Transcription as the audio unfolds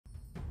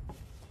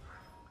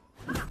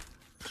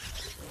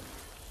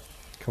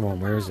Come on,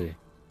 where is he?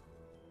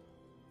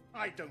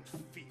 I don't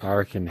feel I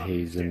reckon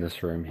he's in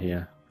this room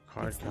here.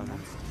 Card coming.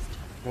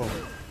 Whoa.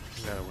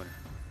 We got a winner.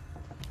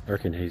 I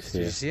reckon he's Did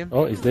here. you see him?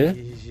 Oh, he's there?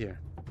 He's here.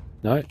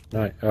 No,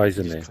 no. Oh, he's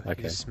in there. He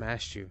Okay. just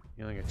smashed you.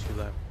 You only got 2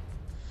 left.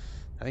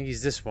 I think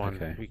he's this one.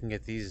 Okay. We can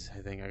get these,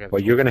 I think. I got.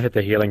 Well, you're gonna hit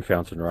the healing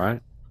fountain,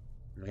 right?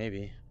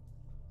 Maybe.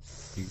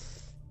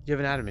 You have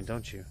an adamant,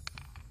 don't you?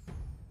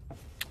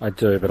 I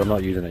do, but I'm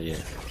not using it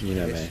yet. You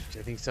know me. I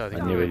think so. I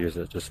never use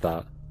it to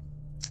start.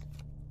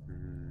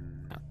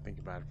 Think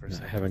about it for a No, I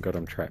second. haven't got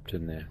him trapped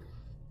in there.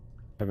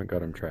 Haven't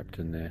got him trapped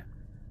in there.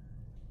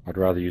 I'd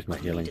rather use my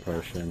healing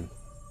potion.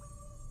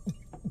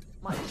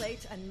 My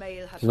plate and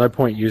mail have There's no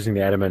point using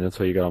the adamant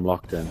until you got him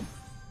locked in.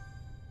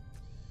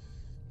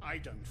 I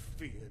don't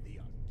fear the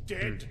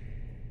undead.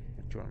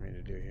 What do you want me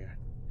to do here?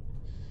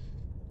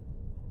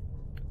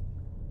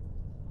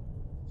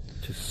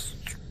 Just,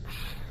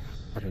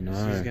 I don't So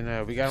know. he's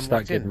gonna. We got him Start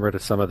locked getting in. rid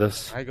of some of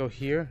this. I go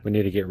here. We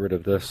need to get rid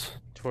of this.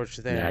 Torch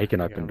there. Yeah, he can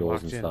We open got him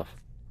doors and locked in. stuff.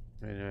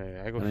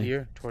 Wait. I go Really?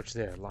 here. Torch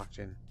there. Locked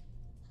in.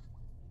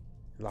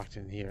 Locked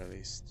in here at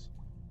least.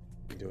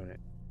 I'm doing it.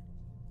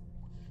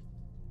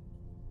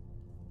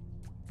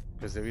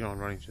 Because we don't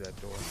run through that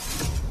door.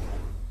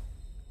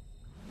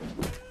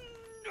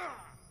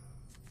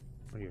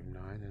 What do you have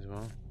 9 as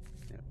well?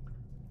 Yep.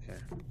 Yeah.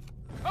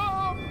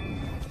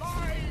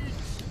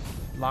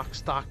 Lock,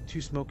 stock,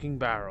 2 smoking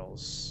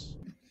barrels.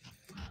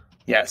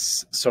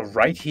 Yes. So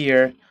right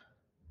here,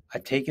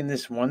 I've taken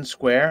this 1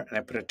 square and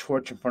I put a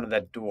torch in front of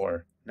that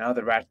door. Now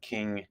the Rat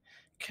King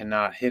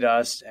cannot hit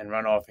us and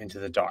run off into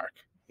the dark.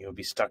 He'll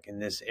be stuck in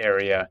this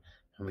area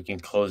and we can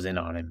close in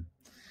on him.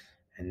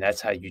 And that's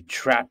how you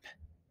trap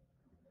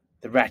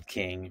the Rat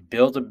King.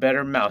 Build a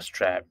better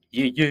mousetrap.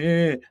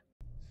 Yeah.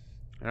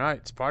 All right,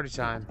 it's party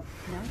time.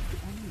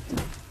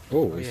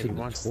 Oh, Oh, he's yeah, hitting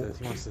the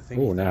torch. to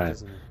think. Oh, no.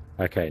 Doesn't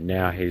he? Okay,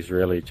 now he's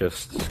really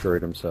just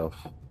screwed himself.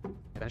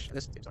 Finish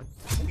this. Sorry.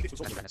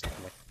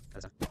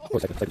 Oh,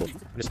 second, second.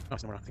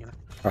 Alright,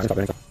 Alright, stop.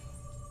 let him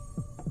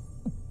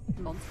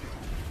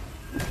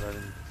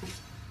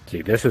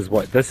See, this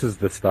is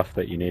the stuff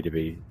that you need to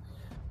be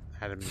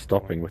had him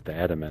stopping with the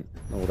adamant.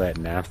 All that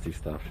nasty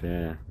stuff,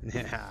 yeah.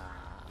 Yeah.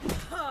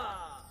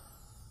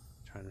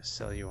 Trying to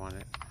sell you on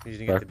it. He's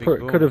gonna So get the big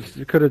boom.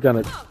 could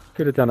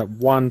have done it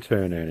one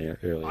turn earlier.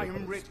 I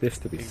am ready. This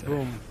to be Big safe.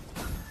 boom.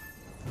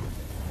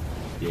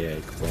 Yeah,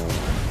 cool.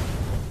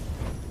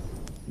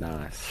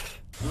 Nice.